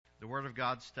Word of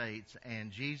God states,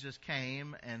 "And Jesus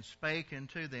came and spake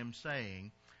unto them,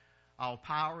 saying, All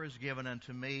power is given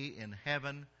unto me in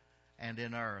heaven and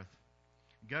in earth.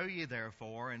 Go ye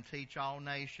therefore and teach all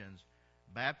nations,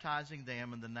 baptizing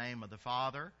them in the name of the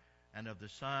Father, and of the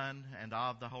Son, and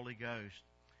of the Holy Ghost,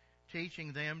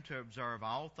 teaching them to observe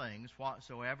all things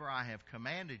whatsoever I have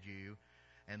commanded you,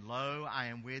 and lo, I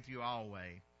am with you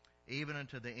alway, even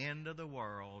unto the end of the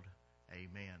world.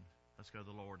 Amen." Let's go to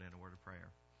the Lord in a word of prayer.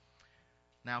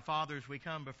 Now, Father, as we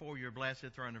come before your blessed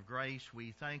throne of grace,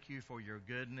 we thank you for your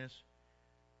goodness.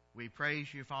 We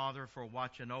praise you, Father, for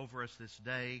watching over us this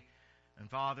day. And,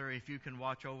 Father, if you can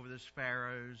watch over the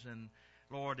sparrows, and,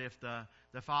 Lord, if the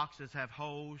foxes have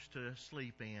holes to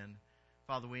sleep in,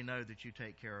 Father, we know that you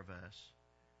take care of us.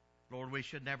 Lord, we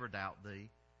should never doubt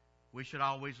thee. We should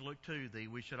always look to thee.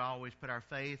 We should always put our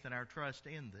faith and our trust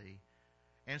in thee.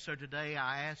 And so today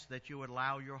I ask that you would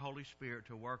allow your Holy Spirit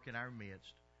to work in our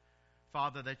midst.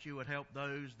 Father, that you would help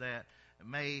those that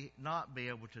may not be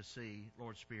able to see,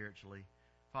 Lord, spiritually.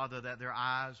 Father, that their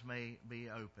eyes may be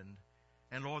opened.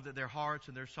 And, Lord, that their hearts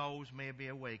and their souls may be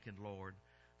awakened, Lord,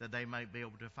 that they might be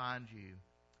able to find you.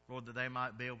 Lord, that they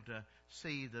might be able to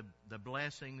see the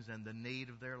blessings and the need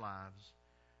of their lives.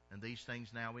 And these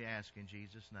things now we ask in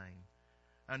Jesus' name.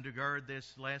 Undergird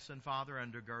this lesson, Father.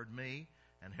 Undergird me.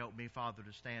 And help me, Father,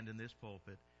 to stand in this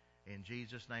pulpit. In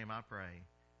Jesus' name I pray.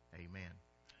 Amen.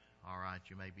 All right,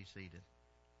 you may be seated.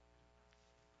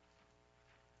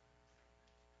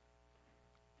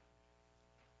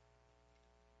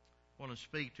 I want to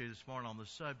speak to you this morning on the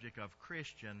subject of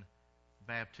Christian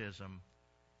baptism.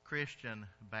 Christian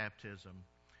baptism.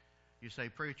 You say,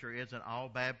 "Preacher, isn't all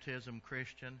baptism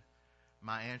Christian?"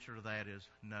 My answer to that is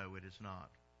no, it is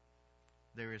not.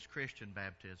 There is Christian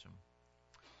baptism.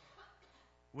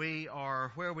 We are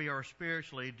where we are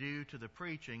spiritually due to the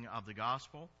preaching of the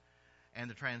gospel and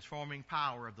the transforming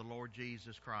power of the Lord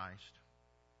Jesus Christ.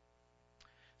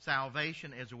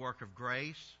 Salvation is a work of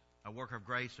grace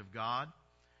of God.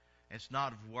 It's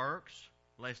not of works,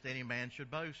 lest any man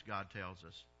should boast, God tells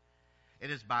us. It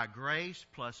is by grace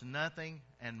plus nothing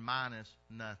and minus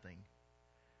nothing.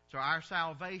 So our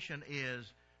salvation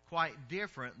is quite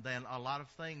different than a lot of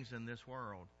things in this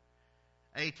world.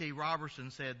 A.T. Robertson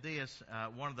said this,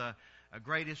 one of the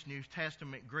greatest New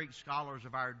Testament Greek scholars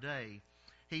of our day.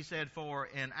 He said, "For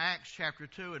in Acts chapter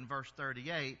 2 and verse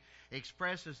 38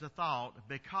 expresses the thought,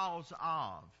 because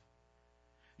of.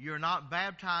 You're not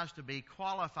baptized to be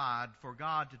qualified for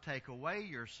God to take away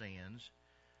your sins,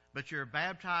 but you're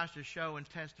baptized to show and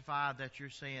testify that your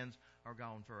sins are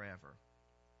gone forever.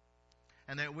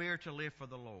 And that we're to live for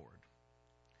the Lord.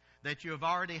 That you have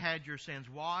already had your sins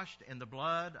washed in the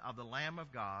blood of the Lamb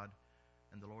of God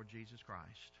and the Lord Jesus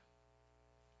Christ."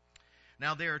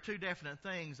 Now, there are two definite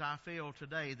things I feel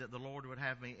today that the Lord would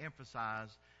have me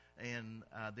emphasize in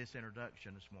this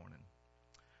introduction this morning.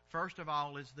 First of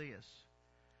all is this.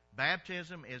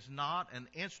 Baptism is not an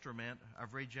instrument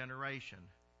of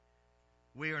regeneration.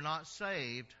 We are not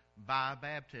saved by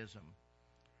baptism.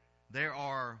 There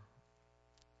are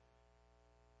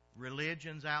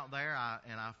religions out there,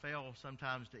 and I fail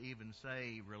sometimes to even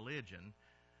say religion,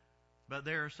 but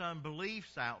there are some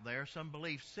beliefs out there, some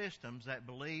belief systems that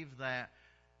believe that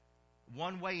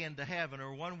one way into heaven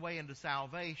or one way into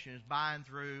salvation is by and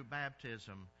through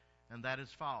baptism, and that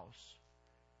is false.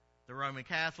 The Roman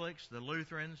Catholics, the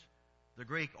Lutherans, the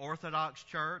Greek Orthodox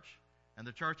Church, and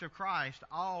the Church of Christ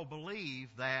all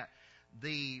believe that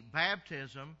the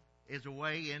baptism is a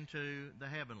way into the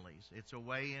heavenlies. It's a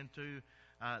way into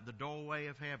the doorway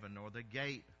of heaven or the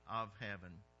gate of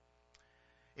heaven.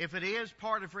 If it is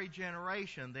part of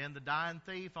regeneration, then the dying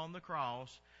thief on the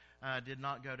cross did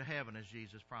not go to heaven as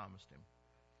Jesus promised him.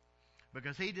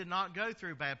 Because he did not go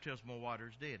through baptismal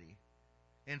waters, did he?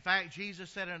 In fact, Jesus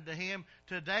said unto him,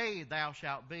 "Today thou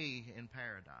shalt be in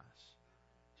paradise."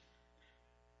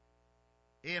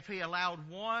 If he allowed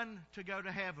one to go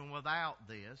to heaven without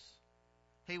this,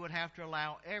 he would have to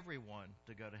allow everyone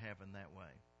to go to heaven that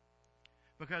way.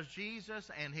 Because Jesus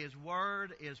and his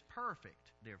word is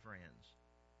perfect, dear friends.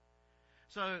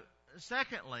 So,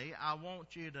 secondly, I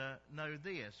want you to know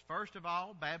this. First of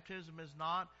all, baptism is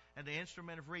not an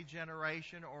instrument of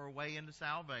regeneration or a way into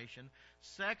salvation.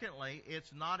 Secondly,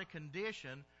 it's not a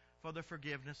condition for the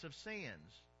forgiveness of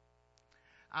sins.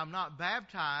 I'm not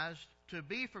baptized to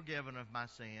be forgiven of my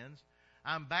sins.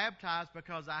 I'm baptized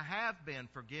because I have been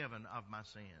forgiven of my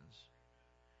sins.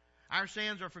 Our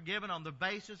sins are forgiven on the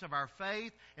basis of our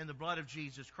faith in the blood of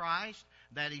Jesus Christ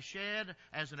that he shed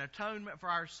as an atonement for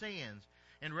our sins.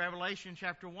 In Revelation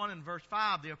chapter 1 and verse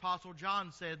 5, the Apostle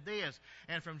John said this,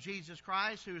 "And from Jesus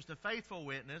Christ, who is the faithful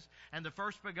witness, and the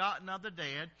first begotten of the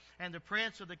dead, and the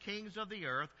prince of the kings of the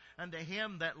earth, unto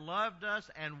him that loved us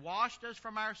and washed us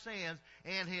from our sins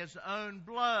in his own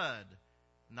blood,"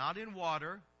 not in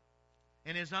water,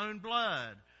 in his own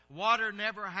blood. Water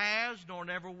never has, nor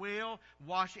never will,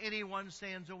 wash anyone's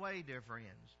sins away, dear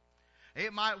friends.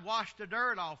 It might wash the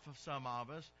dirt off of some of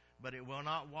us, but it will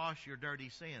not wash your dirty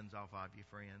sins off of you,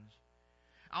 friends.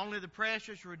 Only the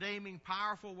precious, redeeming,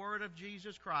 powerful Word of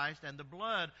Jesus Christ and the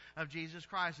blood of Jesus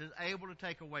Christ is able to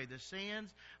take away the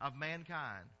sins of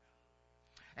mankind.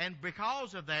 And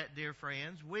because of that, dear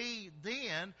friends, we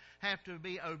then have to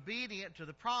be obedient to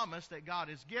the promise that God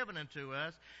has given unto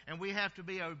us, and we have to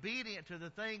be obedient to the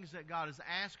things that God has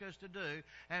asked us to do,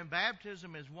 and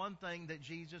baptism is one thing that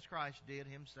Jesus Christ did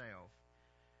Himself.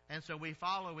 And so we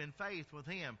follow in faith with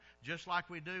Him, just like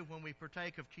we do when we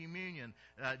partake of communion.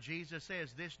 Jesus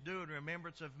says, "This do in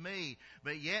remembrance of me."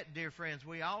 But yet, dear friends,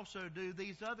 we also do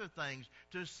these other things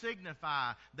to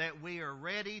signify that we are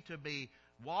ready to be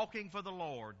walking for the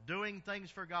Lord, doing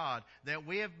things for God, that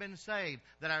we have been saved,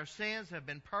 that our sins have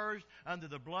been purged under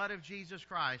the blood of Jesus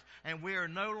Christ, and we are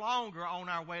no longer on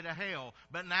our way to hell,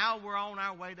 but now we're on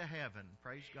our way to heaven.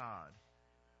 Praise God.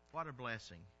 What a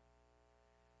blessing.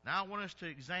 Now I want us to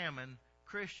examine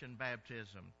Christian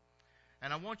baptism.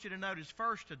 And I want you to notice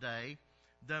first today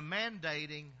the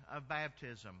mandating of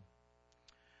baptism.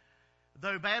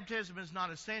 Though baptism is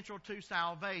not essential to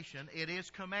salvation, it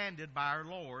is commanded by our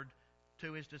Lord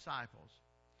to His disciples.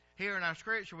 Here in our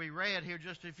scripture we read here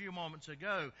just a few moments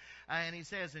ago, and He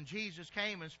says, "And Jesus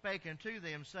came and spake unto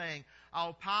them, saying,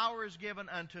 All power is given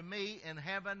unto me in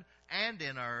heaven and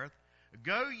in earth.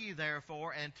 Go ye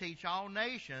therefore and teach all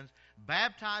nations,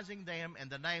 baptizing them in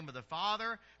the name of the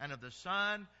Father and of the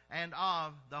Son and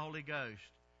of the Holy Ghost."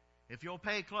 If you'll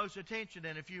pay close attention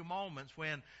in a few moments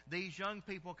when these young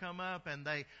people come up and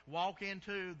they walk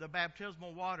into the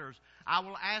baptismal waters, I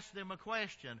will ask them a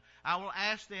question. I will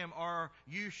ask them, "Are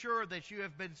you sure that you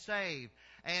have been saved?"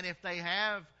 And if they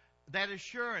have that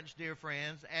assurance, dear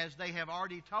friends, as they have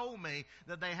already told me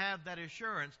that they have that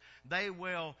assurance, they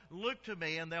will look to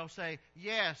me and they'll say,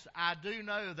 "Yes, I do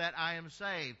know that I am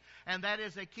saved." And that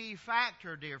is a key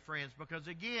factor, dear friends, because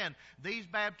again, these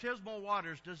baptismal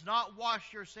waters does not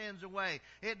wash your sins away.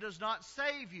 It does not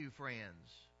save you,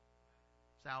 friends.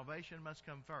 Salvation must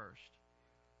come first.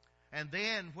 And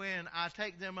then when I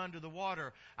take them under the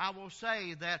water, I will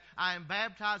say that I am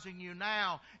baptizing you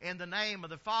now in the name of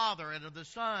the Father and of the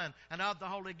Son and of the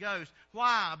Holy Ghost.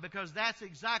 Why? Because that's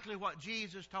exactly what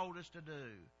Jesus told us to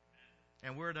do.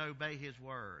 And we're to obey His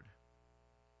Word.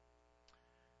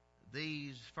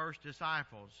 These first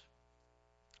disciples,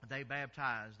 they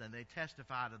baptized and they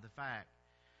testified of the fact.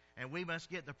 And we must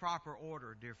get the proper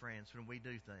order, dear friends, when we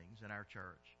do things in our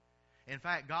church. In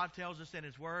fact, God tells us in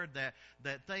His Word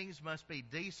that things must be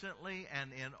decently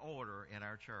and in order in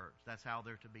our church. That's how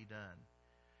they're to be done.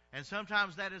 And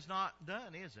sometimes that is not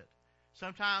done, is it?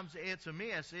 Sometimes it's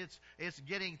amiss. It's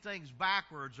getting things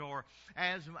backwards, or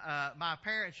as my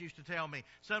parents used to tell me,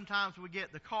 sometimes we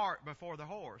get the cart before the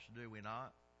horse, do we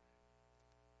not?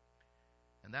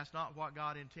 And that's not what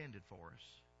God intended for us.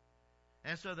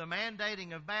 And so the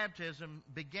mandating of baptism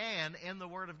began in the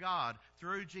Word of God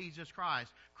through Jesus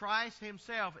Christ. Christ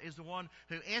Himself is the one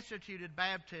who instituted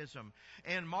baptism.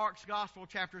 In Mark's Gospel,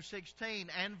 chapter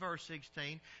 16 and verse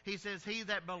 16, He says, "He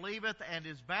that believeth and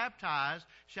is baptized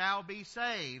shall be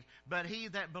saved, but he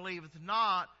that believeth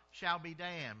not shall be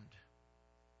damned."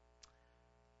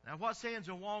 Now, what sends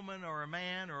a woman or a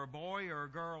man or a boy or a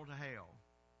girl to hell?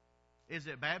 Is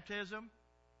it baptism?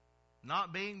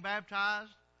 Not being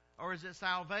baptized? Or is it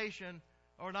salvation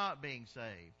or not being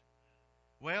saved?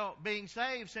 Well, being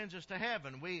saved sends us to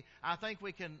heaven. I think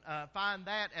we can find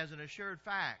that as an assured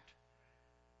fact.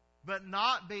 But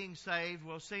not being saved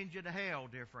will send you to hell,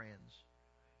 dear friends.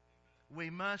 We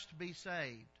must be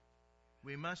saved.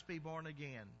 We must be born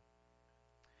again.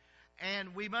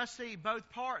 And we must see both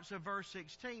parts of verse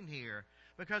 16 here,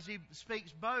 because he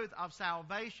speaks both of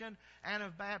salvation and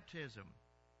of baptism.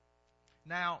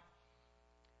 Now,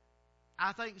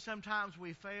 I think sometimes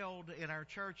we failed in our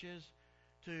churches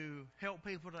to help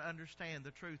people to understand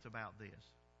the truth about this.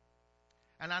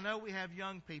 And I know we have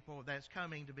young people that's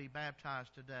coming to be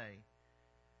baptized today.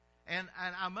 And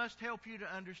I must help you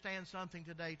to understand something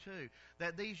today too,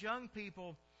 that these young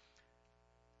people,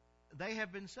 they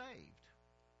have been saved.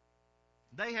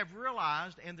 They have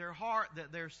realized in their heart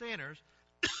that they're sinners,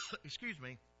 excuse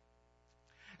me,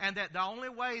 and that the only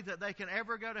way that they can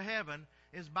ever go to heaven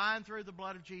is by and through the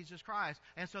blood of Jesus Christ.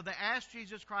 And so they ask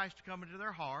Jesus Christ to come into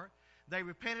their heart. they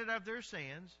repented of their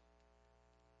sins,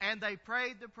 and they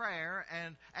prayed the prayer,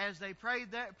 and as they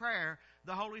prayed that prayer,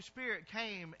 the Holy Spirit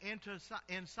came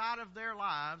inside of their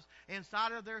lives,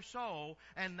 inside of their soul,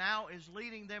 and now is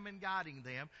leading them and guiding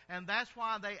them. And that's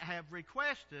why they have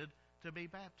requested to be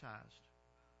baptized.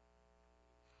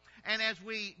 And as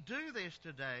we do this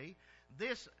today,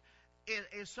 this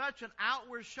is such an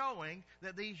outward showing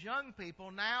that these young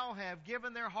people now have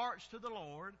given their hearts to the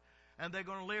Lord, and they're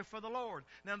going to live for the Lord.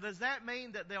 Now, does that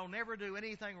mean that they'll never do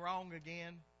anything wrong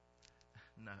again?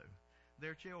 No.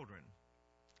 They're children.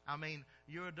 I mean,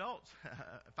 you adults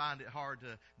find it hard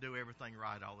to do everything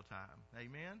right all the time.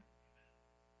 Amen?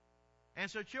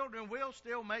 And so children will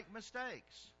still make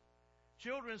mistakes.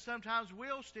 Children sometimes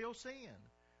will still sin,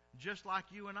 just like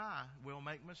you and I will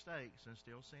make mistakes and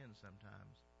still sin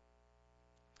sometimes.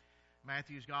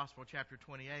 Matthew's Gospel, chapter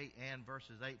 28 and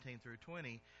verses 18 through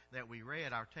 20 that we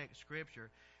read, our text scripture,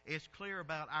 is clear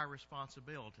about our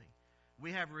responsibility.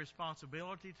 We have a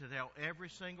responsibility to tell every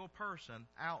single person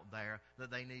out there that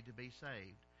they need to be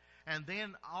saved. And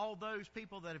then all those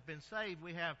people that have been saved,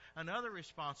 we have another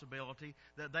responsibility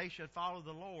that they should follow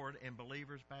the Lord in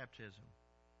believers' baptism.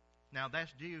 Now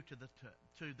that's due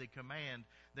to the command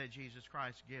that Jesus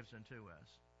Christ gives unto us.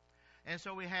 And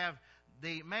so we have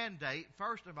the mandate.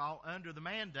 First of all, under the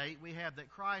mandate, we have that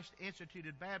Christ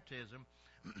instituted baptism.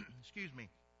 Excuse me.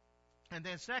 And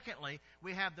then secondly,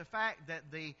 we have the fact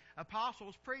that the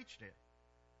apostles preached it.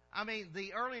 I mean,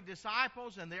 the early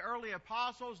disciples and the early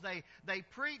apostles, they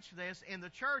preached this in the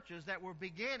churches that were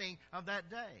beginning of that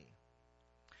day.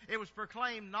 It was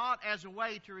proclaimed not as a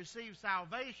way to receive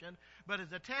salvation, but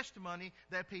as a testimony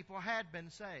that people had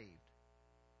been saved.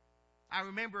 I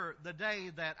remember the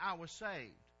day that I was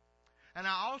saved. And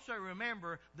I also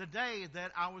remember the day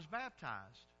that I was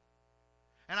baptized.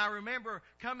 And I remember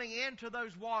coming into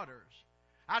those waters.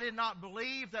 I did not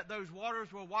believe that those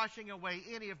waters were washing away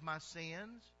any of my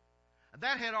sins.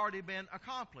 That had already been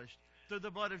accomplished through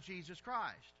the blood of Jesus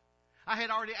Christ. I had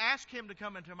already asked Him to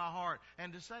come into my heart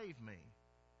and to save me.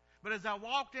 But as I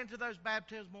walked into those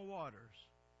baptismal waters,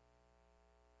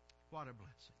 what a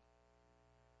blessing.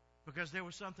 Because there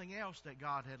was something else that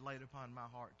God had laid upon my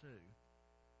heart too.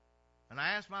 And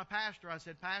I asked my pastor, I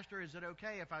said, Pastor, is it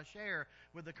okay if I share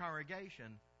with the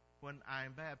congregation when I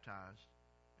am baptized?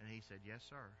 And he said, yes,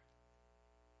 sir.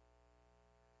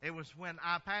 It was when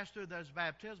I passed through those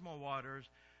baptismal waters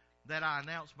that I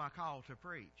announced my call to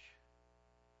preach.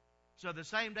 So the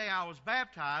same day I was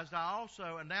baptized, I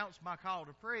also announced my call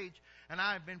to preach, and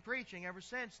I have been preaching ever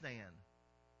since then.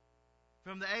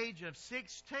 From the age of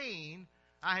 16,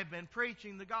 I have been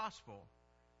preaching the gospel.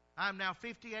 I'm now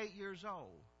 58 years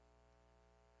old.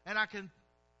 And I can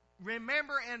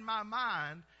remember in my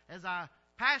mind as I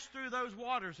passed through those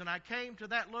waters and I came to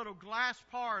that little glass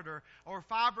part or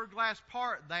fiberglass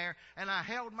part there, and I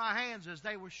held my hands as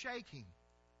they were shaking.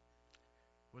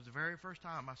 It was the very first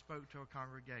time I spoke to a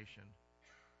congregation.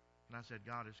 And I said,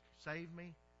 God has saved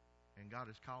me and God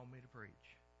has called me to preach.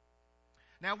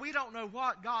 Now, we don't know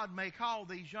what God may call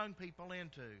these young people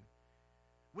into.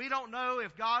 We don't know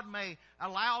if God may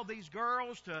allow these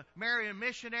girls to marry a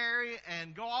missionary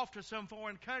and go off to some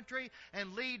foreign country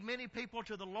and lead many people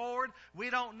to the Lord. We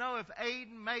don't know if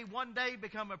Aiden may one day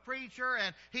become a preacher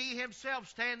and he himself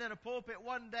stand in a pulpit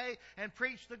one day and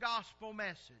preach the gospel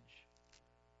message.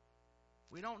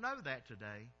 We don't know that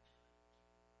today.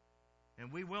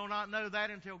 And we will not know that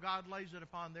until God lays it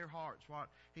upon their hearts what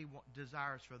He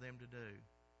desires for them to do.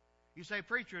 You say,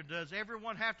 preacher, does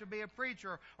everyone have to be a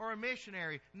preacher or a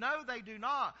missionary? No, they do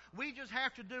not. We just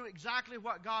have to do exactly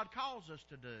what God calls us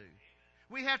to do.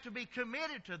 We have to be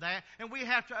committed to that, and we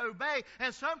have to obey.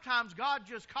 And sometimes God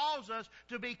just calls us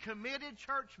to be committed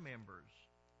church members.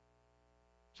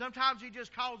 Sometimes He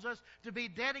just calls us to be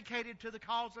dedicated to the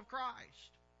cause of Christ.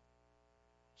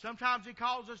 Sometimes He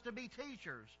calls us to be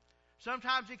teachers.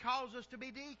 Sometimes He calls us to be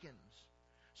deacons.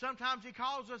 Sometimes He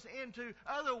calls us into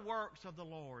other works of the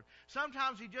Lord.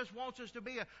 Sometimes He just wants us to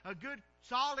be a good,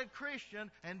 solid Christian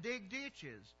and dig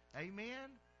ditches. Amen?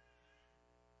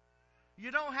 You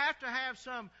don't have to have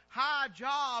some high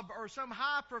job or some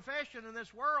high profession in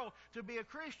this world to be a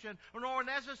Christian, nor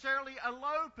necessarily a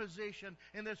low position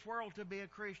in this world to be a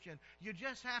Christian. You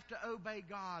just have to obey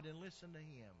God and listen to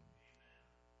Him.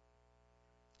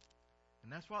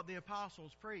 And that's what the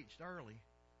apostles preached early.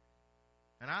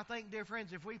 And I think, dear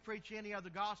friends, if we preach any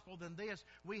other gospel than this,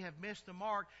 we have missed the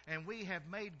mark and we have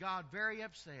made God very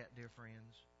upset, dear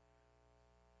friends.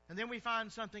 And then we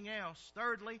find something else.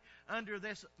 Thirdly, under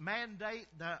this mandate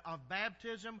of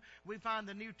baptism, we find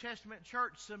the New Testament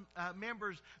church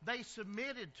members, they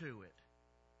submitted to it.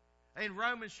 In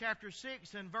Romans chapter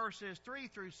 6 and verses 3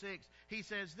 through 6, he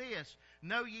says this,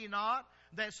 "Know ye not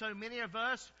that so many of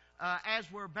us, as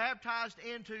were baptized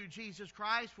into Jesus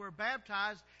Christ, were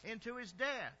baptized into his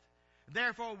death?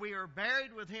 Therefore we are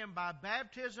buried with him by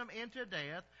baptism into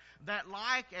death, that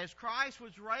like as Christ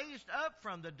was raised up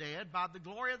from the dead by the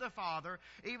glory of the Father,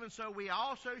 even so we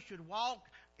also should walk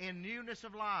in newness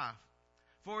of life.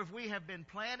 For if we have been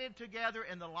planted together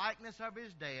in the likeness of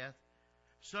his death,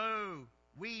 so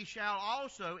we shall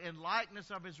also in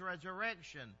likeness of his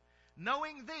resurrection.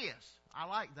 Knowing this," I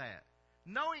like that,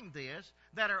 "knowing this,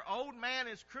 that our old man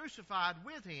is crucified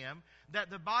with him, that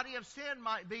the body of sin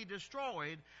might be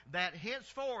destroyed, that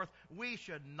henceforth we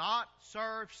should not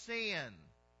serve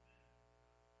sin."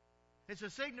 It's a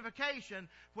signification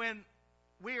when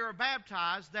we are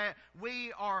baptized that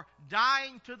we are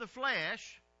dying to the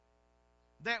flesh,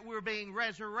 that we're being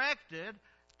resurrected,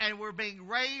 and we're being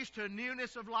raised to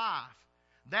newness of life.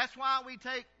 That's why we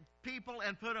take people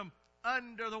and put them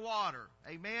under the water.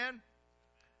 Amen?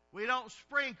 We don't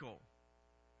sprinkle.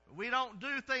 We don't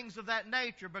do things of that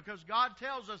nature because God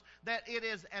tells us that it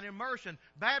is an immersion.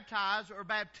 Baptize or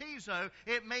baptizo,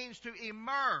 it means to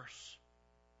immerse,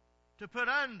 to put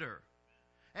under.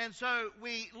 And so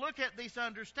we look at this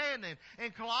understanding.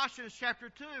 In Colossians chapter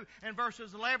 2 and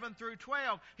verses 11 through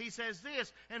 12, he says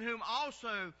this, "In whom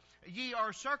also ye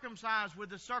are circumcised with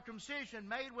the circumcision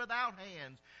made without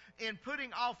hands, in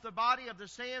putting off the body of the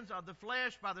sins of the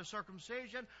flesh by the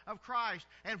circumcision of Christ."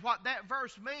 And what that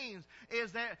verse means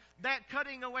is that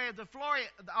cutting away of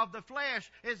the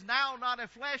flesh is now not a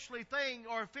fleshly thing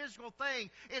or a physical thing.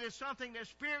 It is something that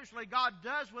spiritually God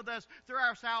does with us through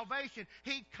our salvation.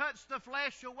 He cuts the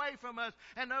flesh away from us,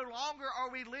 and no longer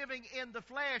are we living in the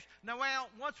flesh. Now,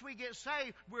 once we get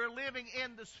saved, we're living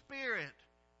in the Spirit.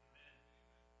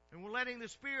 And we're letting the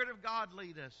Spirit of God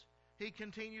lead us. He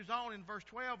continues on in verse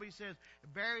 12. He says,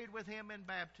 "Buried with him in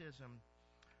baptism,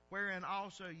 wherein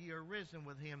also ye are risen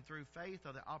with him through faith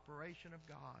of the operation of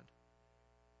God,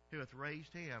 who hath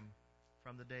raised him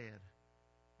from the dead."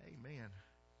 Amen.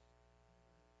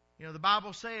 You know, the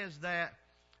Bible says that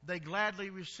they gladly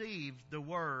received the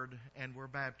Word and were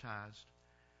baptized.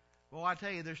 Well, I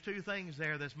tell you, there's two things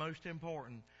there that's most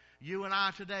important. You and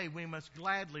I today, we must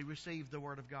gladly receive the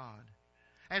Word of God.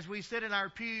 As we sit in our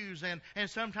pews, and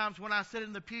sometimes when I sit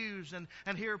in the pews and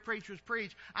hear preachers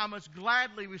preach, I must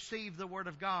gladly receive the Word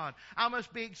of God. I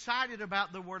must be excited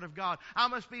about the Word of God. I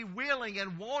must be willing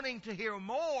and wanting to hear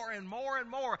more and more and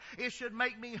more. It should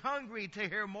make me hungry to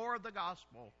hear more of the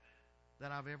gospel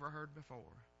than I've ever heard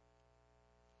before.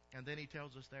 And then he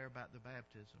tells us there about the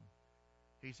baptism.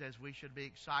 He says we should be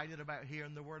excited about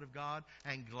hearing the Word of God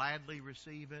and gladly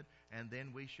receive it, and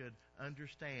then we should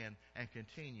understand and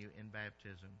continue in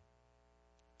baptism.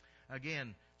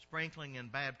 Again, sprinkling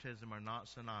and baptism are not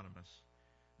synonymous.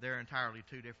 They're entirely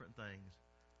two different things.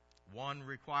 One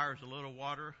requires a little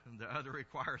water, and the other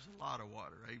requires a lot of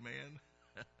water. Amen?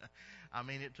 I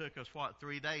mean, it took us,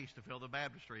 3 days to fill the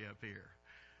baptistry up here.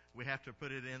 We have to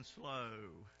put it in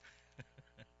slow.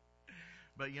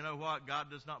 But you know what? God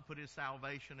does not put His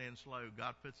salvation in slow.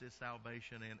 God puts His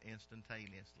salvation in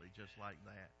instantaneously, just like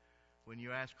that. When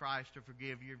you ask Christ to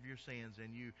forgive you of your sins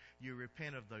and you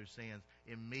repent of those sins,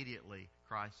 immediately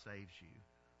Christ saves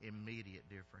you. Immediate,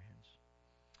 dear friends.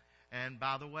 And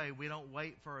by the way, we don't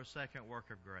wait for a second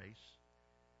work of grace.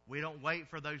 We don't wait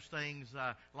for those things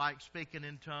like speaking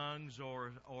in tongues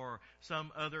or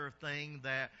some other thing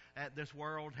that this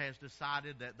world has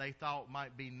decided that they thought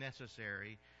might be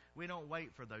necessary. We don't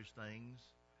wait for those things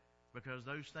because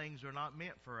those things are not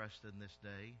meant for us in this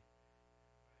day.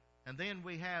 And then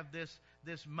we have this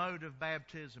mode of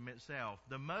baptism itself.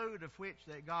 The mode of which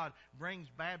that God brings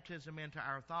baptism into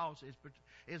our thoughts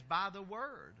is by the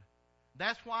Word.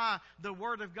 That's why the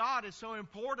Word of God is so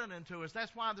important unto us.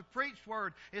 That's why the preached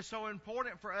Word is so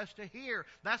important for us to hear.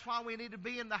 That's why we need to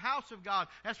be in the house of God.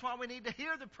 That's why we need to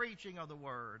hear the preaching of the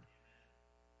Word.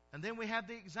 And then we have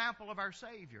the example of our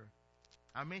Savior.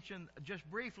 I mentioned just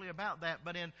briefly about that,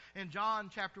 but in John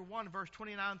chapter 1, verse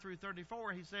 29 through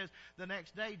 34, he says, "The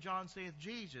next day John seeth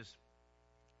Jesus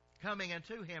coming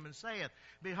unto him, and saith,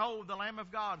 Behold, the Lamb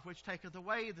of God, which taketh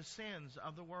away the sins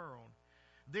of the world.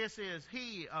 This is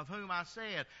he of whom I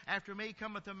said, After me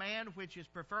cometh a man which is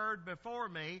preferred before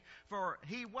me, for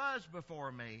he was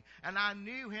before me, and I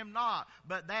knew him not,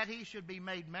 but that he should be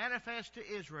made manifest to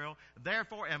Israel.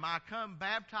 Therefore am I come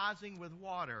baptizing with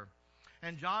water.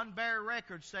 And John bare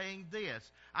record, saying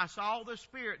this, I saw the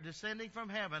Spirit descending from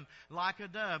heaven like a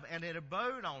dove, and it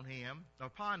abode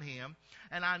upon him,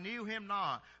 and I knew him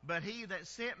not. But he that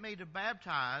sent me to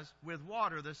baptize with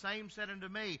water, the same said unto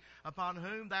me, Upon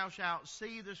whom thou shalt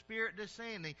see the Spirit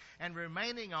descending and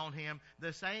remaining on him,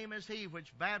 the same is he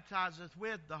which baptizeth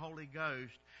with the Holy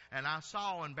Ghost. And I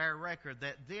saw and bare record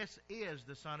that this is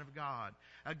the Son of God.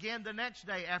 Again the next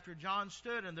day after John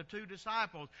stood and the two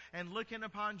disciples, and looking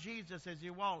upon Jesus as he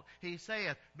walked, he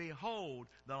saith, Behold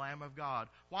the Lamb of God.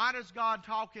 Why does God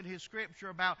talk in His Scripture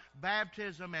about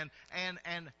baptism and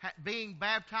being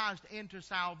baptized into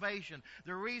salvation?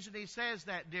 The reason He says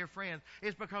that, dear friends,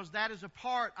 is because that is a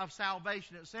part of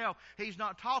salvation itself. He's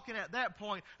not talking at that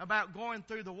point about going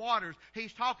through the waters.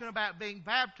 He's talking about being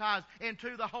baptized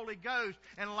into the Holy Ghost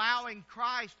and allowing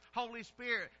Christ, Holy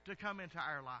Spirit, to come into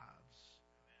our lives.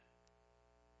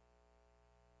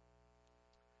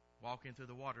 Walking through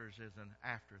the waters is an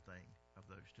after thing of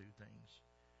those two things.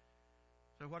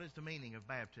 So what is the meaning of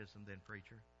baptism then,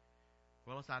 preacher?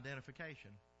 Well, it's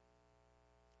identification.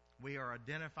 We are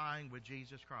identifying with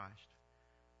Jesus Christ.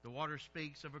 The water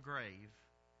speaks of a grave.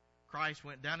 Christ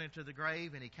went down into the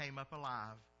grave and He came up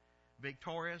alive,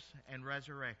 victorious and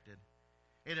resurrected.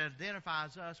 It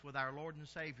identifies us with our Lord and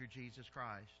Savior, Jesus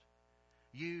Christ.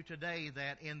 You today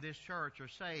that in this church are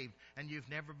saved and you've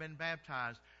never been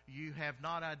baptized, you have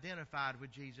not identified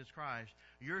with Jesus Christ.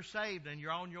 You're saved and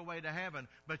you're on your way to heaven,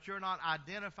 but you're not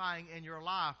identifying in your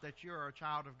life that you're a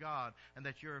child of God and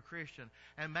that you're a Christian.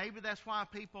 And maybe that's why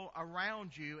people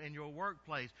around you in your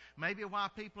workplace, maybe why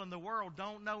people in the world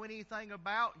don't know anything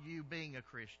about you being a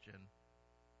Christian.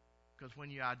 Because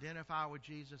when you identify with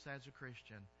Jesus as a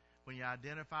Christian, when you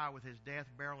identify with His death,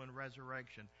 burial, and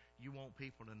resurrection, you want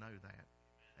people to know that.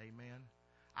 Amen.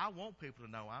 I want people to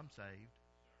know I'm saved.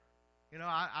 You know,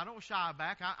 I don't shy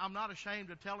back. I'm not ashamed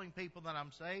of telling people that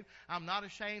I'm saved. I'm not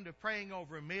ashamed of praying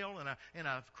over a meal in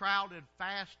a crowded,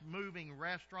 fast-moving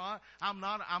restaurant. I'm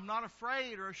not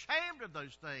afraid or ashamed of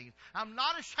those things. I'm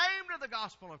not ashamed of the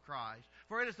gospel of Christ.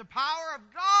 For it is the power of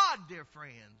God, dear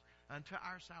friends, unto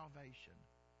our salvation.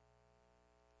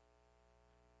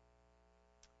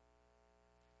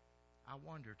 I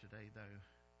wonder today, though,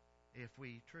 if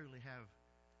we truly have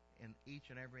in each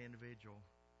and every individual,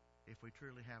 if we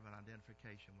truly have an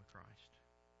identification with Christ.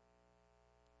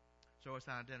 So it's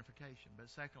an identification.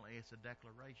 But secondly, it's a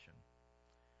declaration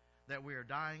that we are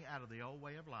dying out of the old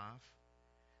way of life,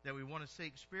 that we want to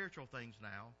seek spiritual things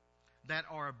now that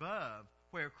are above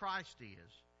where Christ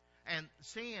is. And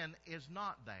sin is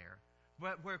not there.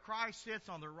 But where Christ sits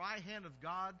on the right hand of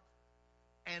God,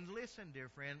 and listen, dear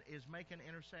friend, is making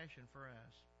intercession for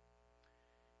us.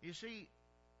 You see,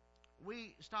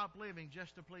 we stop living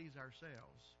just to please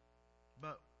ourselves,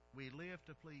 but we live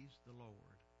to please the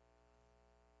Lord.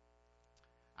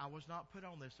 I was not put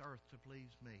on this earth to please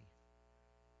me.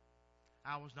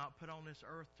 I was not put on this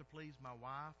earth to please my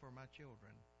wife or my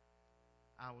children.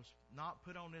 I was not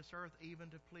put on this earth even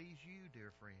to please you,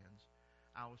 dear friends.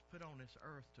 I was put on this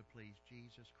earth to please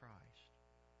Jesus Christ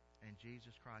and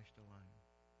Jesus Christ alone.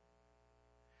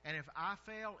 And if I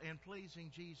fail in pleasing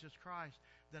Jesus Christ,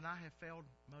 then I have failed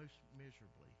most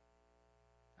miserably.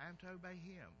 I am to obey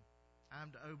Him. I am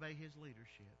to obey His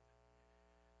leadership.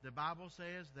 The Bible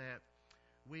says that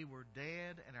we were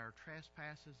dead in our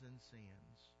trespasses and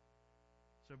sins.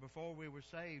 So before we were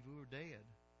saved, we were dead.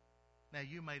 Now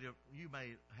you may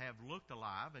have looked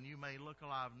alive, and you may look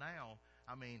alive now.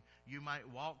 I mean, you might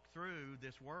walk through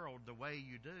this world the way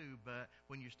you do, but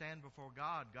when you stand before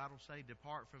God, God will say,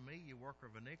 Depart from me, you worker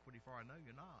of iniquity, for I know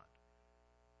you're not.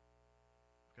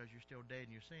 Because you're still dead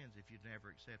in your sins if you've never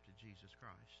accepted Jesus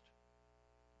Christ.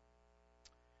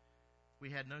 We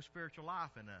had no spiritual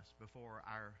life in us before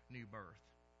our new birth.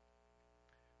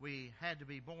 We had to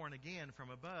be born again from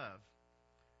above.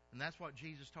 And that's what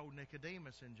Jesus told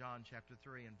Nicodemus in John chapter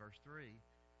 3 and verse 3.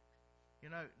 You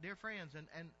know, dear friends,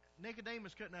 and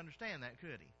Nicodemus couldn't understand that,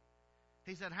 could he?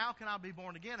 He said, how can I be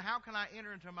born again? How can I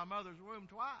enter into my mother's womb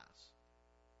twice?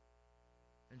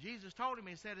 And Jesus told him,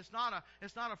 He said, it's not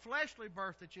a fleshly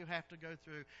birth that you have to go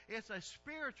through. It's a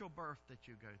spiritual birth that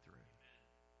you go through.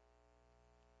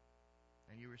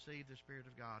 And you receive the Spirit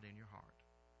of God in your heart.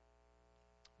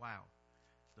 Wow.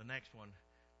 The next one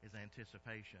is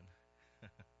anticipation.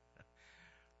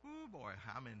 Oh boy,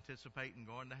 I'm anticipating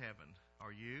going to heaven.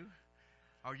 Are you?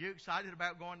 Are you excited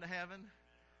about going to heaven?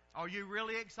 Are you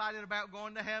really excited about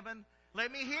going to heaven?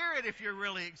 Let me hear it if you're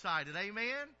really excited.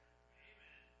 Amen?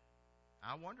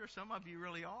 I wonder if some of you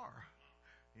really are.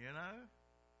 You know?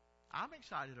 I'm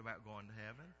excited about going to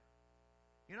heaven.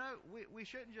 You know, we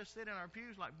shouldn't just sit in our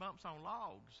pews like bumps on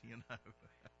logs, you know.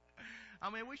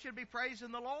 we should be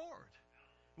praising the Lord.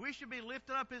 We should be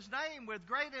lifting up His name with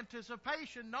great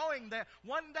anticipation, knowing that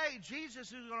one day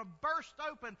Jesus is going to burst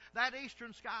open that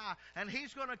eastern sky, and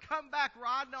He's going to come back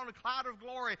riding on a cloud of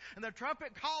glory, and the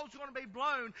trumpet call is going to be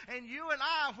blown, and you and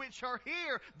I, which are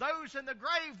here, those in the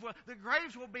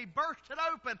graves will be bursted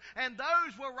open, and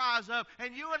those will rise up,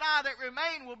 and you and I that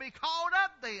remain will be called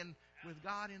up then with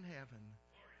God in heaven.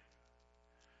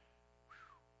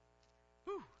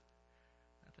 Whew.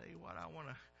 I tell you what, I want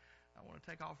to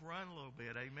take off and run a little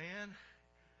bit. Amen.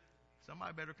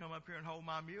 Somebody better come up here and hold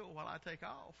my mule while I take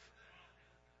off.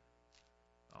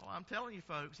 Oh, I'm telling you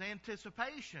folks,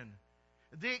 anticipation,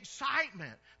 the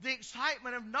excitement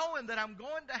of knowing that I'm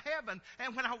going to heaven.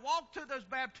 And when I walk through those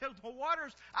baptismal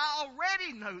waters, I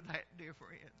already know that, dear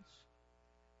friends.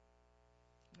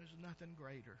 There's nothing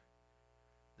greater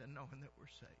than knowing that we're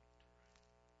saved.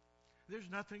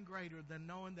 There's nothing greater than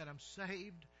knowing that I'm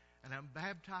saved and I'm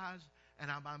baptized and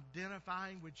I'm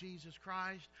identifying with Jesus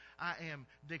Christ. I am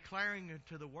declaring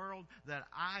to the world that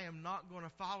I am not going to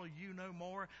follow you no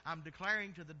more. I'm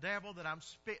declaring to the devil that I'm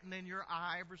spitting in your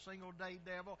eye every single day,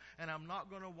 devil, and I'm not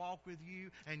going to walk with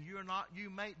you, and you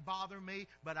may bother me,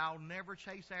 but I'll never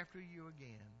chase after you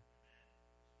again.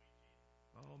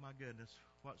 Oh my goodness,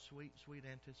 what sweet, sweet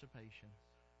anticipation.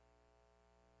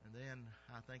 And then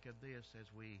I think of this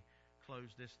as we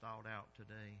close this thought out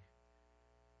today.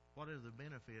 What are the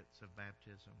benefits of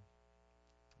baptism?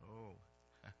 Oh,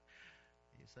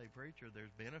 you say, preacher,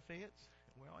 there's benefits?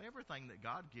 Well, everything that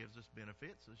God gives us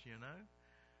benefits us, you know.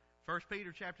 1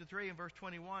 Peter chapter 3 and verse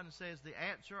 21 says, the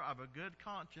answer of a good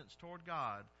conscience toward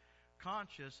God.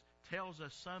 Conscience tells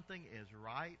us something is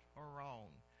right or wrong.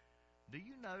 Do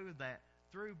you know that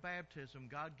through baptism,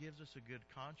 God gives us a good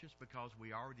conscience because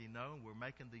we already know and we're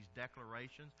making these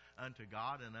declarations unto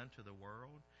God and unto the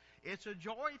world? It's a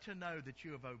joy to know that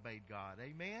you have obeyed God.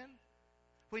 Amen?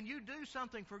 When you do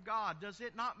something for God, does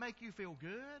it not make you feel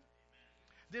good?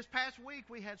 This past week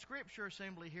we had scripture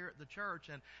assembly here at the church,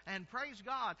 and praise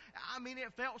God,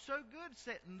 it felt so good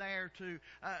sitting there to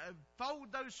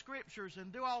fold those scriptures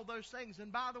and do all those things. And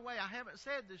by the way, I haven't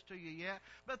said this to you yet,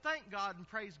 but thank God and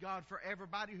praise God for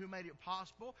everybody who made it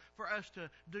possible for us to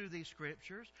do these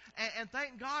scriptures. And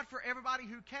thank God for everybody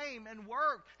who came and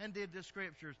worked and did the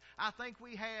scriptures. I think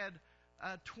we had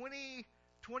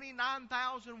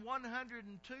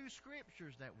 29,102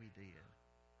 scriptures that we did.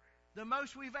 The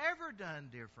most we've ever done,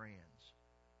 dear friends.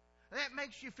 That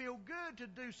makes you feel good to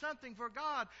do something for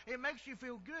God. It makes you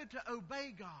feel good to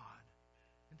obey God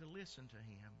and to listen to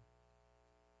Him.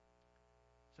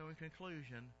 So in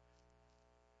conclusion,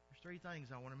 there's three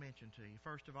things I want to mention to you.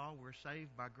 First of all, we're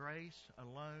saved by grace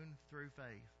alone through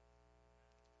faith.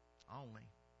 Only.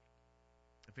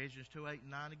 Ephesians 2:8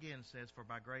 and 9 again says, for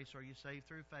by grace are you saved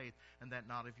through faith, and that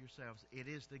not of yourselves. It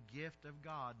is the gift of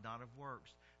God, not of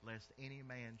works, lest any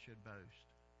man should boast.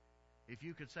 If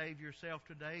you could save yourself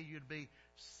today, you'd be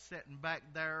sitting back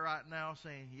there right now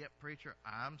saying, yep, preacher,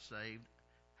 I'm saved.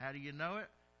 How do you know it?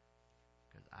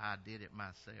 Because I did it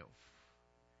myself.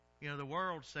 You know, the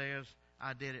world says,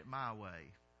 I did it my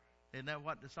way. Isn't that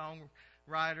what the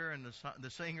songwriter and the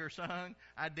singer sung?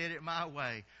 I did it my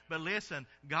way. But listen,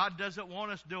 God doesn't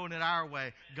want us doing it our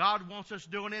way. God wants us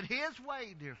doing it His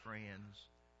way, dear friends.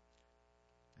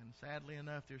 And sadly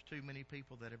enough, there's too many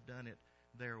people that have done it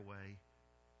their way.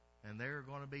 And they're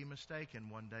going to be mistaken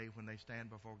one day when they stand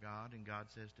before God and God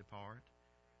says, depart.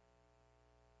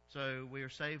 So we are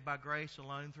saved by grace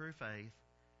alone through faith.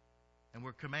 And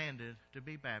we're commanded to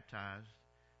be baptized.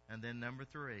 And then number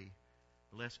 3,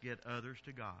 let's get others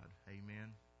to God.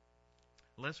 Amen.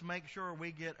 Let's make sure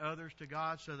we get others to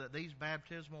God so that these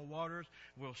baptismal waters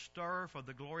will stir for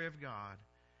the glory of God.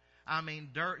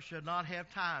 Dirt should not have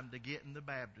time to get in the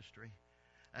baptistry.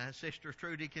 Sister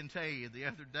Trudy can tell you the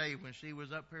other day when she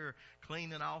was up here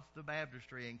cleaning off the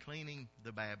baptistry and cleaning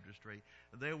the baptistry,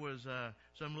 there was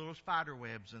some little spider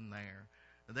webs in there.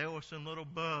 There were some little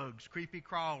bugs, creepy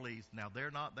crawlies. Now,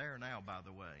 they're not there now, by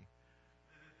the way.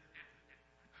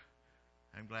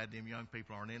 I'm glad them young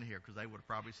people aren't in here because they would have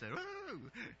probably said, ooh,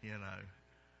 you know.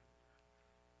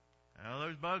 Well,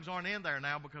 those bugs aren't in there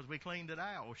now because we cleaned it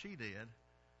out. Well, she did.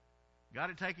 Got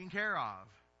it taken care of.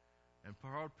 And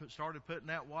started putting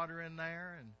that water in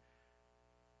there. And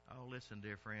oh, listen,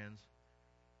 dear friends.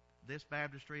 This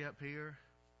baptistry up here,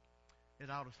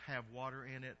 it ought to have water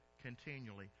in it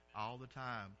continually, all the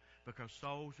time. Because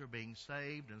souls are being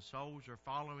saved and souls are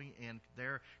following in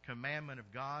their commandment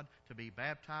of God to be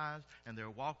baptized. And they're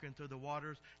walking through the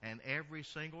waters. And every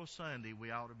single Sunday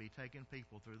we ought to be taking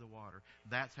people through the water.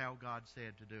 That's how God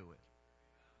said to do it.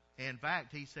 In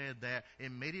fact, He said that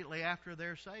immediately after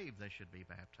they're saved, they should be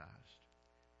baptized.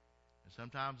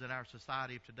 Sometimes in our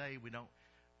society of today, we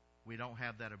don't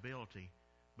have that ability.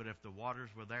 But if the waters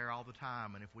were there all the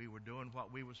time, and if we were doing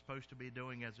what we were supposed to be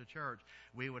doing as a church,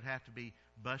 we would have to be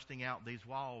busting out these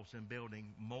walls and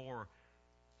building more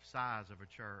size of a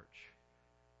church,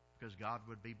 because God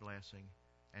would be blessing.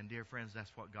 And dear friends,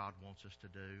 that's what God wants us to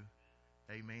do.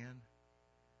 Amen.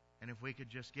 And if we could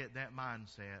just get that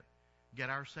mindset, get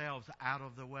ourselves out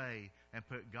of the way, and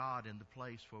put God in the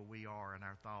place where we are in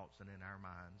our thoughts and in our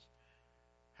minds,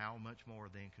 how much more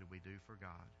then could we do for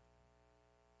God?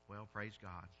 Well, praise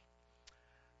God.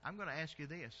 I'm going to ask you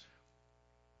this.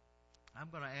 I'm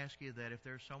going to ask you that if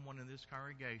there's someone in this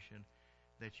congregation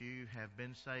that you have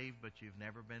been saved but you've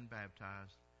never been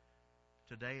baptized,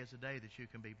 today is a day that you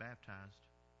can be baptized.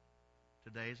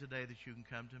 Today is a day that you can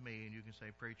come to me and you can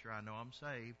say, Preacher, I know I'm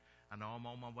saved. I know I'm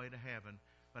on my way to heaven,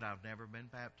 but I've never been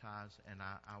baptized, and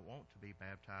I want to be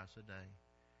baptized today.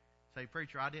 Say,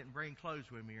 Preacher, I didn't bring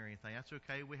clothes with me or anything. That's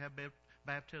okay. We have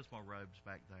baptismal robes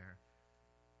back there.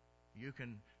 You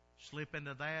can slip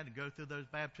into that and go through those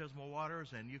baptismal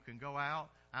waters, and you can go out.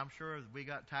 I'm sure we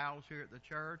got towels here at the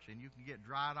church, and you can get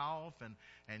dried off,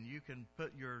 and you can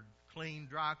put your clean,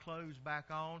 dry clothes back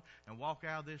on and walk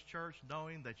out of this church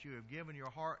knowing that you have given your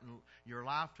heart and your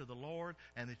life to the Lord,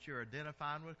 and that you're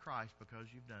identifying with Christ because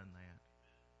you've done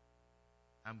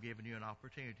that. I'm giving you an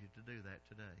opportunity to do that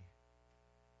today.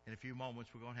 In a few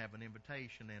moments, we're going to have an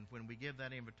invitation, and when we give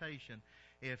that invitation,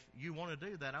 if you want to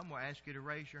do that, I'm going to ask you to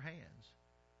raise your hands.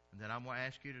 And then I'm going to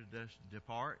ask you to just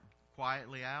depart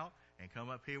quietly out and come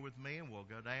up here with me, and we'll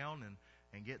go down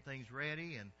and get things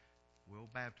ready, and we'll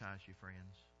baptize you,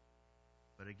 friends.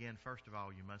 But again, first of all,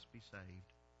 you must be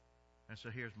saved. And so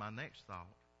here's my next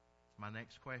thought. My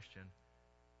next question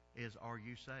is, are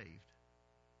you saved?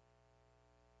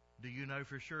 Do you know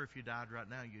for sure if you died right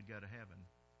now, you'd go to heaven?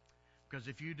 Because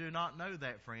if you do not know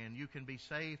that, friend, you can be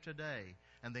saved today,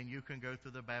 and then you can go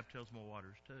through the baptismal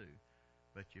waters too.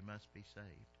 But you must be saved.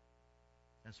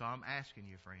 And so I'm asking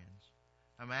you, friends,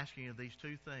 I'm asking you these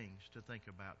two things to think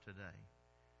about today.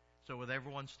 So with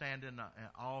everyone standing,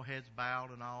 all heads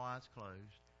bowed and all eyes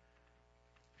closed,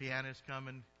 pianist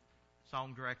coming,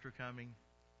 song director coming.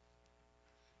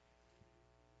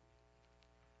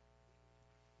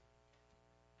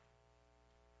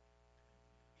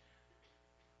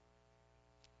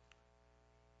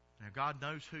 Now, God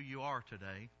knows who you are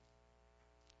today.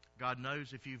 God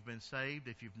knows if you've been saved,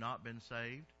 if you've not been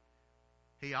saved.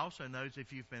 He also knows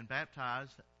if you've been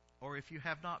baptized or if you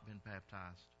have not been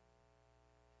baptized.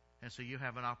 And so you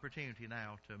have an opportunity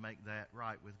now to make that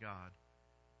right with God.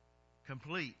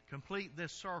 Complete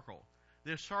this circle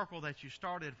that you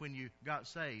started when you got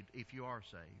saved, if you are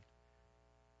saved.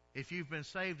 If you've been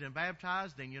saved and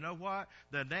baptized, then you know what?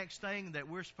 The next thing that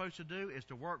we're supposed to do is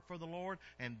to work for the Lord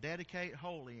and dedicate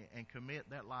wholly and commit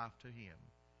that life to Him.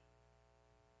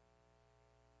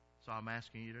 So I'm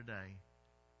asking you today,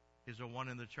 is there one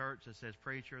in the church that says,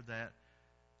 Preacher, that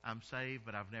I'm saved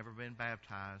but I've never been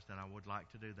baptized and I would like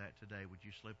to do that today? Would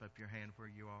you slip up your hand where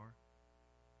you are?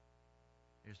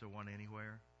 Is there one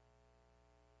anywhere?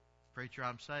 Preacher,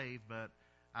 I'm saved but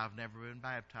I've never been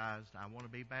baptized. I want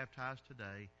to be baptized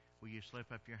today. Will you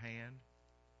slip up your hand?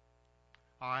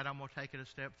 All right, I'm going to take it a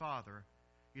step farther.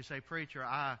 You say, Preacher,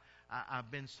 I've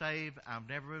been saved. I've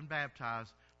never been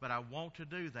baptized, but I want to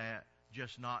do that,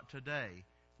 just not today.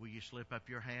 Will you slip up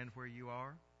your hand where you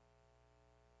are?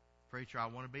 Preacher, I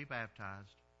want to be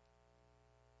baptized.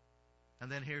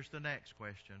 And then here's the next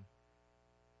question.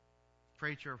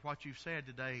 Preacher, what you've said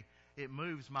today, it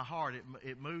moves my heart.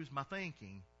 It moves my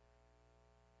thinking.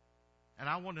 And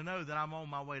I want to know that I'm on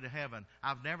my way to heaven.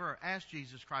 I've never asked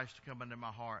Jesus Christ to come into my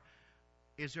heart.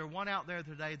 Is there one out there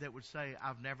today that would say,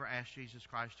 I've never asked Jesus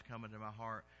Christ to come into my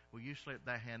heart? Will you slip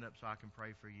that hand up so I can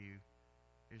pray for you?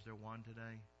 Is there one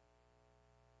today?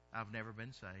 I've never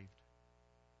been saved.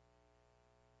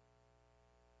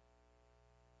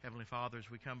 Heavenly Father, as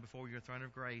we come before your throne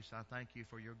of grace, I thank you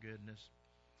for your goodness.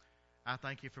 I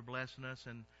thank you for blessing us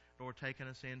and, Lord, taking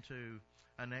us into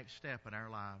a next step in our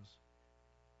lives.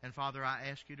 And Father, I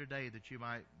ask you today that you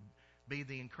might be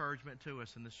the encouragement to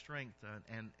us and the strength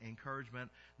and encouragement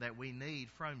that we need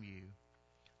from you.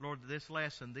 Lord, this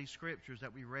lesson, these scriptures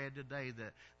that we read today,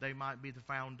 that they might be the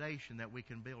foundation that we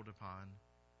can build upon.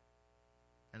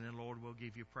 And then, Lord, we'll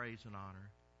give you praise and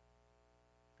honor.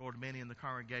 Lord, many in the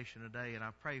congregation today, and I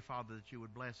pray, Father, that you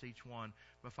would bless each one.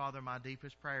 But, Father, my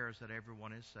deepest prayer is that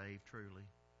everyone is saved, truly.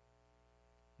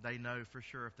 They know for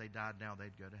sure if they died now,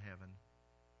 they'd go to heaven.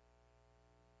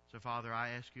 So, Father, I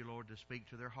ask you, Lord, to speak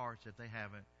to their hearts if they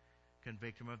haven't.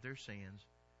 Convict them of their sins.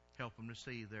 Help them to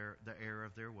see the error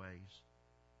of their ways.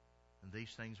 And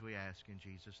these things we ask in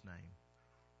Jesus' name.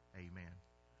 Amen.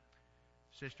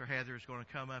 Sister Heather is going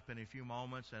to come up in a few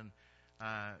moments, and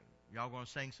y'all going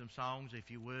to sing some songs if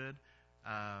you would.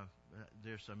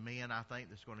 There's some men, I think,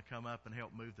 that's going to come up and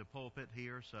help move the pulpit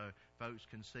here so folks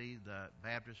can see the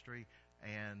baptistry.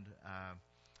 And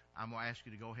I'm going to ask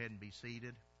you to go ahead and be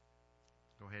seated.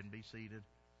 Go ahead and be seated.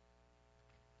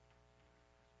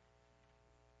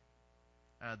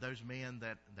 Those men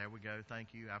there we go.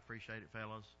 Thank you. I appreciate it,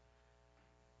 fellas.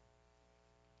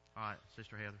 All right,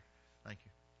 Sister Heather. Thank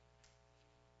you.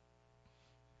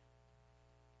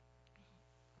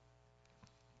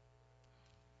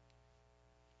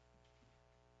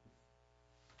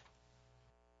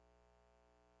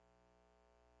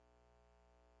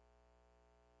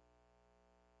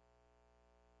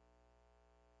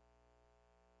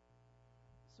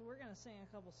 So we're going to sing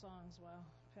a couple songs while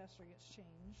Pastor gets changed.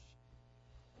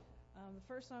 The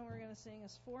first song we're going to sing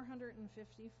is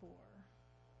 454.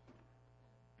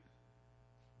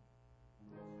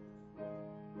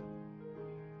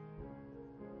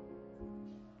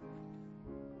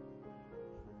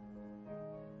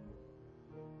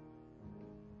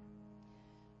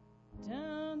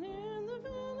 Down in the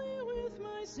valley with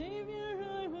my Savior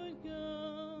I would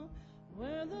go,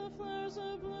 where the flowers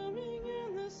are blooming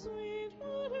and the sweet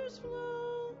waters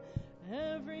flow.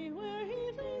 Everywhere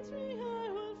He leads me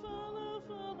I would follow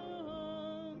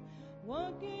on,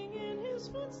 walking in His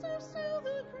footsteps till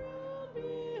the crown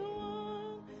be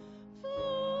won.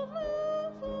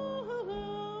 Follow,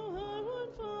 follow, I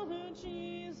would follow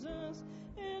Jesus.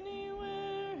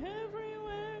 Anywhere,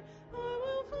 everywhere, I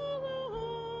will follow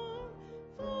on.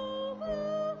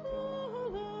 Follow,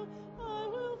 follow, I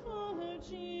will follow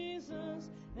Jesus.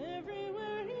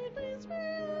 Everywhere He leads me,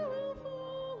 I will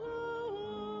follow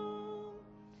on.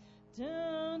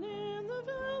 Down in the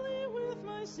valley with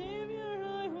my Savior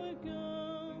I would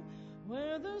go,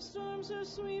 where the storms are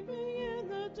sweeping and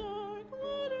the dark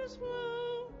waters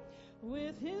flow.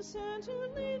 With His hand to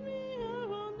lead me, I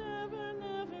will never,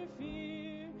 never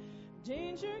fear.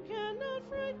 Danger cannot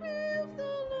frighten me if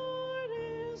the Lord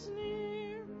is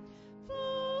near.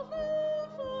 Follow,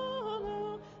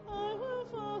 follow, I will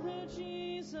follow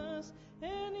Jesus.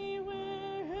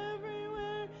 Anywhere,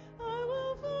 everywhere, I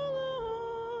will follow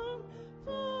on.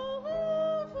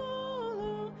 Follow,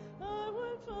 follow, I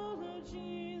would follow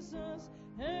Jesus.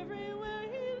 Everywhere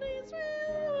He leads me,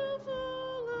 I will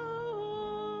follow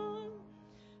on.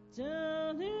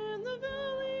 Down in the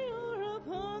valley or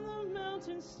upon the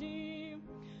mountain steep,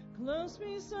 close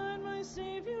beside my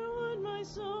Savior would my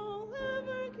soul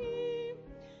ever keep.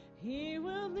 He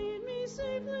will lead me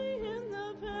safely in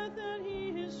the path that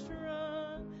He has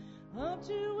trod, up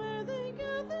to where they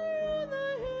gather on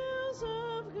the hills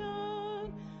of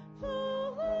God.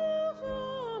 Follow,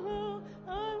 follow,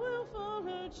 I will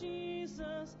follow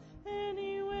Jesus.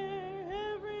 Anywhere,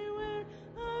 everywhere,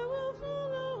 I will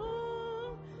follow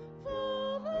on.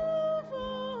 Follow,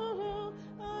 follow,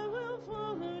 I will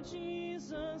follow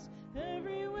Jesus.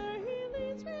 Everywhere He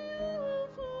leads me, I will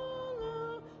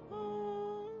follow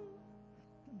on.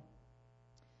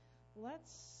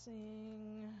 Let's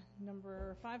sing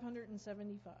number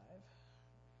 575.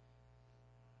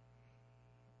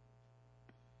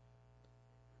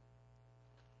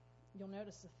 You'll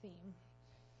notice the theme.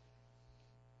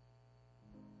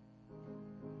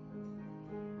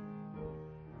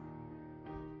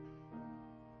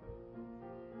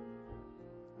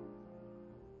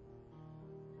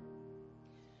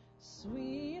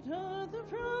 Sweet are the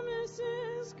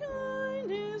promises,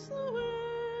 kind is the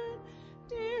word,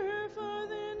 dearer far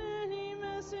than any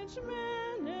message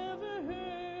man ever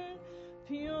heard.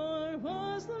 Pure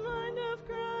was the mind of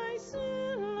Christ,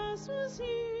 sinless was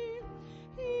He.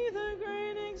 He, the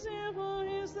great example,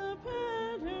 is the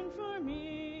pattern for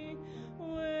me.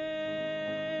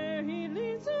 Where He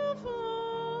leads, I'll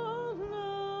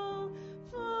follow,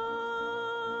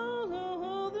 follow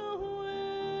the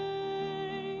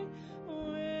way.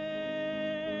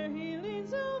 Where He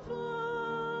leads, I'll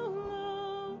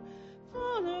follow,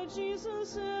 follow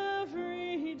Jesus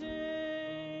every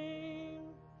day.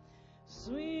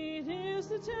 Sweet is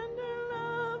the tender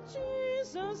love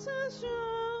Jesus has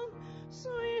shown,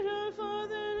 sweeter far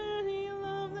than any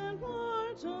love that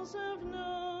mortals have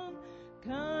known.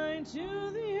 Kind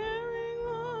to the erring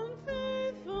one,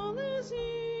 faithful is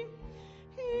He.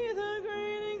 He, the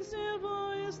great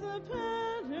example, is the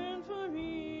pattern for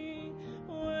me.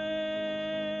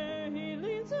 Where He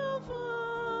leads, I'll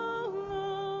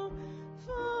follow,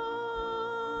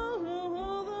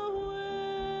 follow the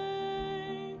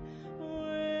way.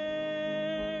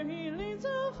 Where He leads,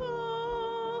 I'll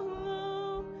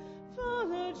follow,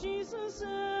 follow Jesus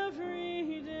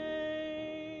every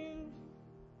day.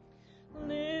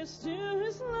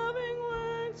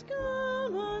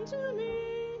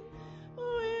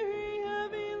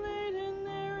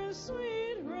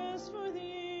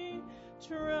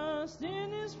 trust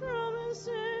in His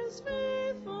promises,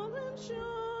 faithful and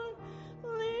sure.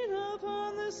 Lean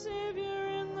upon the Savior,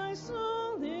 and thy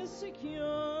soul is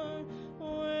secure.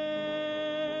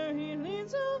 Where He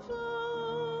leads, I'll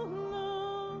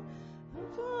follow,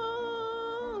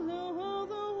 follow all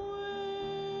the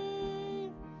way.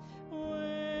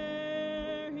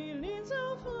 Where He leads,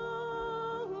 I'll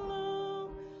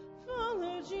follow,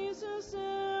 follow Jesus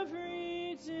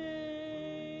every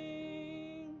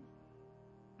day.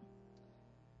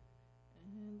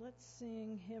 And let's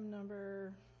sing hymn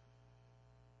number...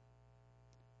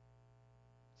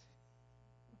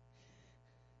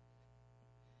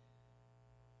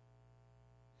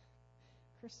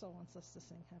 Crystal wants us to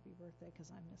sing Happy Birthday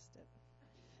because I missed it.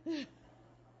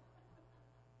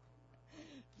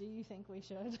 Do you think we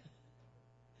should?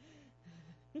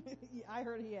 I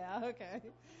heard yeah, okay.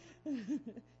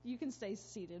 You can stay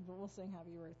seated, but we'll sing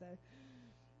Happy Birthday.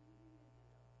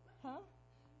 Huh?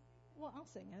 Well, I'll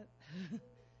sing it.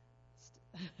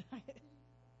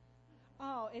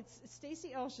 Oh, it's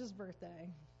Stacy Elsh's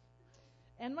birthday.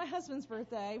 And my husband's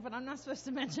birthday, but I'm not supposed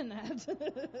to mention that.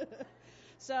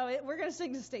 So we're going to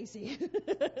sing to Stacy.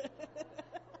 That's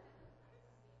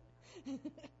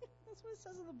what it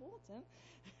says in the bulletin.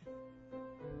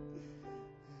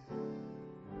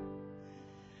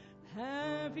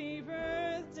 Happy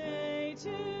birthday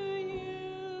to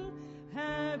you.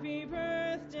 Happy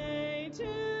birthday to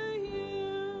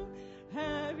you.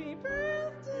 Happy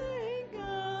birthday,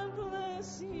 God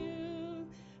bless you.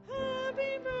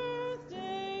 Happy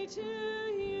birthday to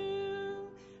you.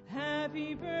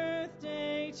 Happy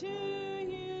birthday to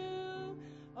you.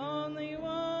 Only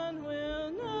one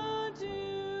will not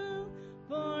do.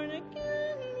 Born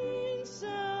again means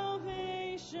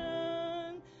salvation.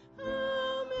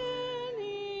 How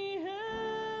many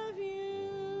have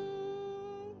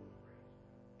you?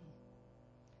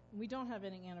 We don't have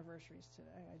any anniversaries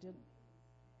today. I didn't.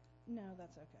 No,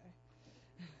 that's okay.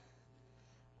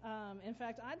 In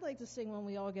fact, I'd like to sing When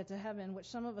We All Get to Heaven, which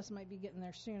some of us might be getting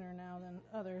there sooner now than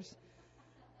others.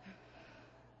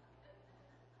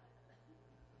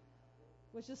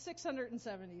 Which is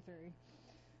 673.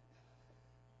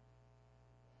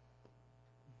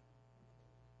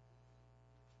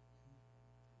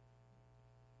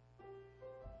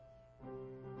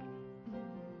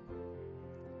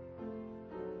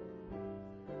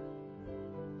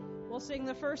 We'll sing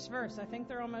the first verse. I think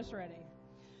they're almost ready.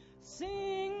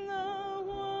 Sing the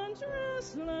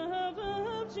wondrous love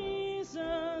of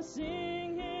Jesus.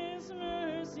 Sing His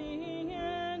mercy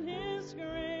and His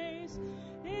grace.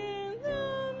 In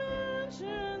the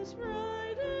mansions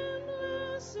bright and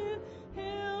blessed,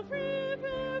 He'll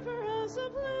prepare for us a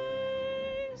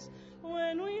place.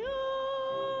 When we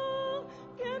all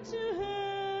get to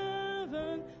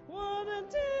heaven, what a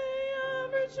day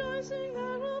of rejoicing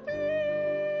that will be.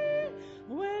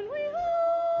 When we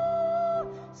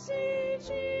all see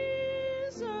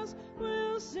Jesus,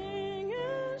 we'll sing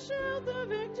and shout the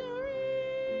victory.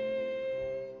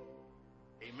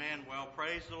 Amen. Well,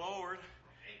 praise the Lord.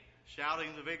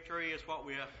 Shouting the victory is what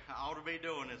we ought to be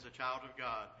doing as a child of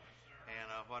God. And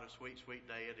what a sweet, sweet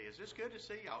day it is. It's good to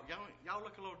see y'all. Y'all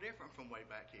look a little different from way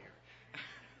back here.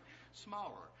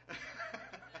 Smaller.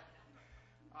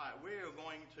 All right, we are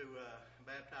going to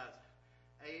baptize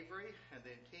Avery, and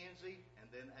then Kenzie, and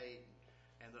then Aiden.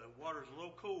 And the water's a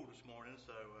little cool this morning,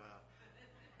 so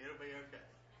it'll be okay.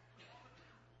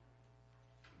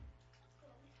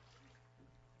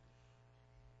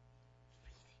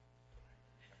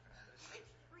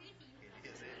 It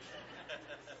is.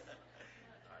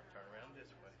 All right, turn around this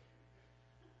way.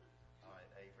 All right,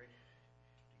 Avery,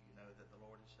 do you know that the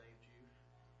Lord has saved you?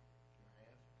 You have?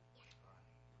 Yeah. All right,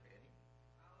 you ready?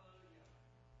 Hallelujah.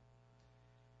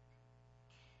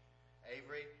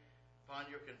 Avery, upon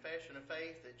your confession of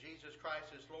faith that Jesus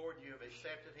Christ is Lord, you have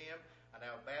accepted Him. I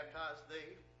now baptize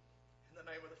thee in the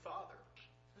name of the Father,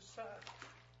 the Son,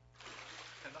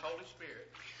 and the Holy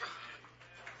Spirit.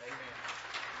 Amen.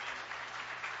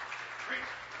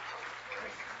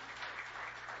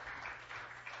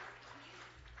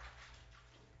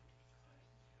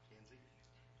 Kenzie?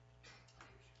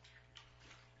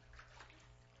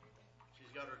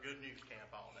 She's got her good news camp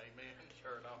on. Amen.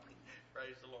 Shirt on.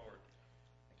 Praise the Lord.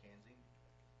 Mackenzie,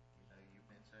 you know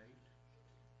you've been saved?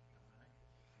 All right.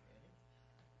 You ready?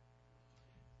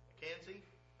 Mackenzie,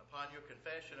 upon your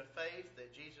confession of faith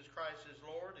that Jesus Christ is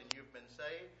Lord and you've been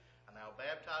saved, I now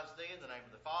baptize thee in the name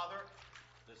of the Father,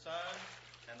 the Son,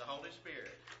 and the Holy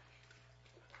Spirit.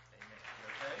 Amen. You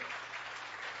okay?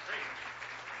 Great.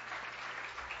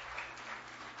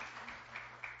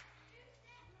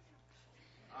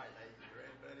 All right, Nathan, you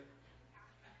ready, buddy?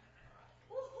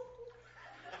 All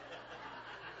right.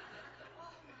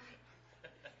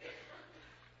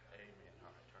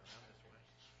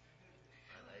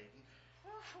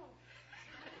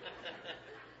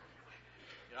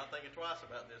 thinking twice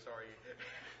about this, are you?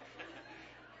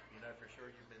 You know for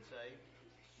sure you've been saved?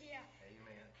 Yeah.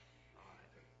 Amen. All right.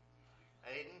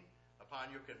 Aiden,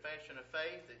 upon your confession of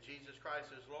faith that Jesus Christ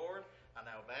is Lord, I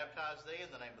now baptize thee in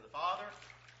the name of the Father,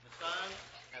 the Son,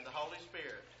 and the Holy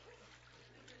Spirit.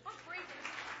 Oh, praise Him.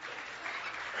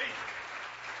 Praise Him.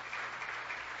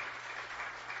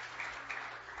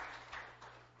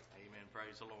 Amen.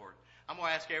 Praise the Lord. I'm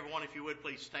going to ask everyone, if you would,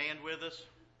 please stand with us.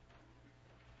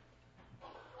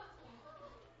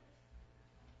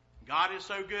 God is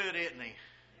so good, isn't He?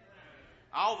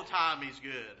 All the time He's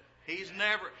good.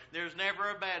 There's never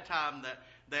a bad time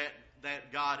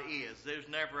that God is. There's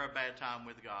never a bad time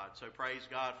with God. So praise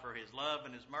God for His love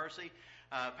and His mercy.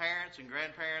 Parents and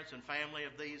grandparents and family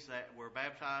of these that were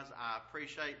baptized, I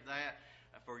appreciate that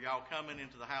for y'all coming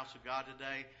into the house of God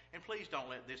today. And please don't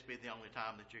let this be the only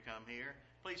time that you come here.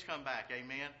 Please come back.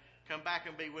 Amen. Come back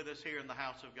and be with us here in the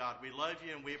house of God. We love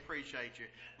you and we appreciate you.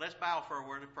 Let's bow for a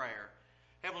word of prayer.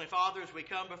 Heavenly Father, as we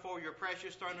come before your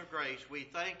precious throne of grace, we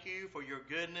thank you for your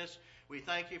goodness. We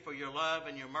thank you for your love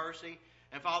and your mercy.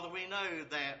 And Father, we know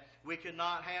that we could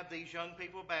not have these young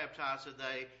people baptized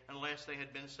today unless they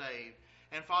had been saved.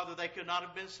 And Father, they could not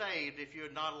have been saved if you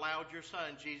had not allowed your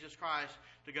Son, Jesus Christ,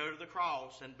 to go to the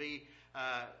cross and be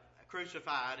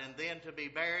crucified and then to be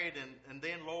buried and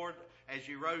then, Lord, as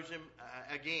you rose him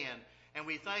again. And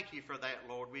we thank you for that,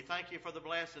 Lord. We thank you for the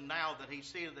blessing now that he's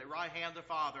seated at the right hand of the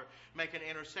Father, making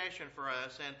intercession for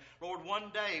us. And Lord,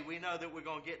 one day we know that we're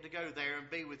going to get to go there and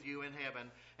be with you in heaven.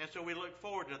 And so we look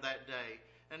forward to that day.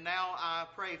 And now I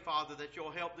pray, Father, that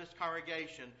you'll help this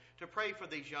congregation to pray for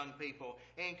these young people,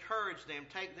 encourage them,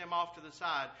 take them off to the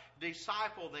side,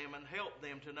 disciple them, and help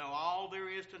them to know all there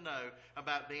is to know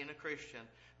about being a Christian.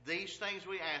 These things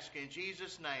we ask in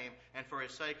Jesus' name and for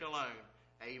his sake alone.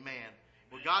 Amen.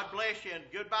 Well, God bless you and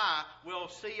goodbye. We'll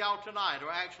see y'all tonight. Or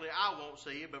actually, I won't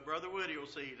see you, but Brother Woody will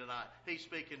see you tonight. He's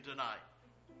speaking tonight.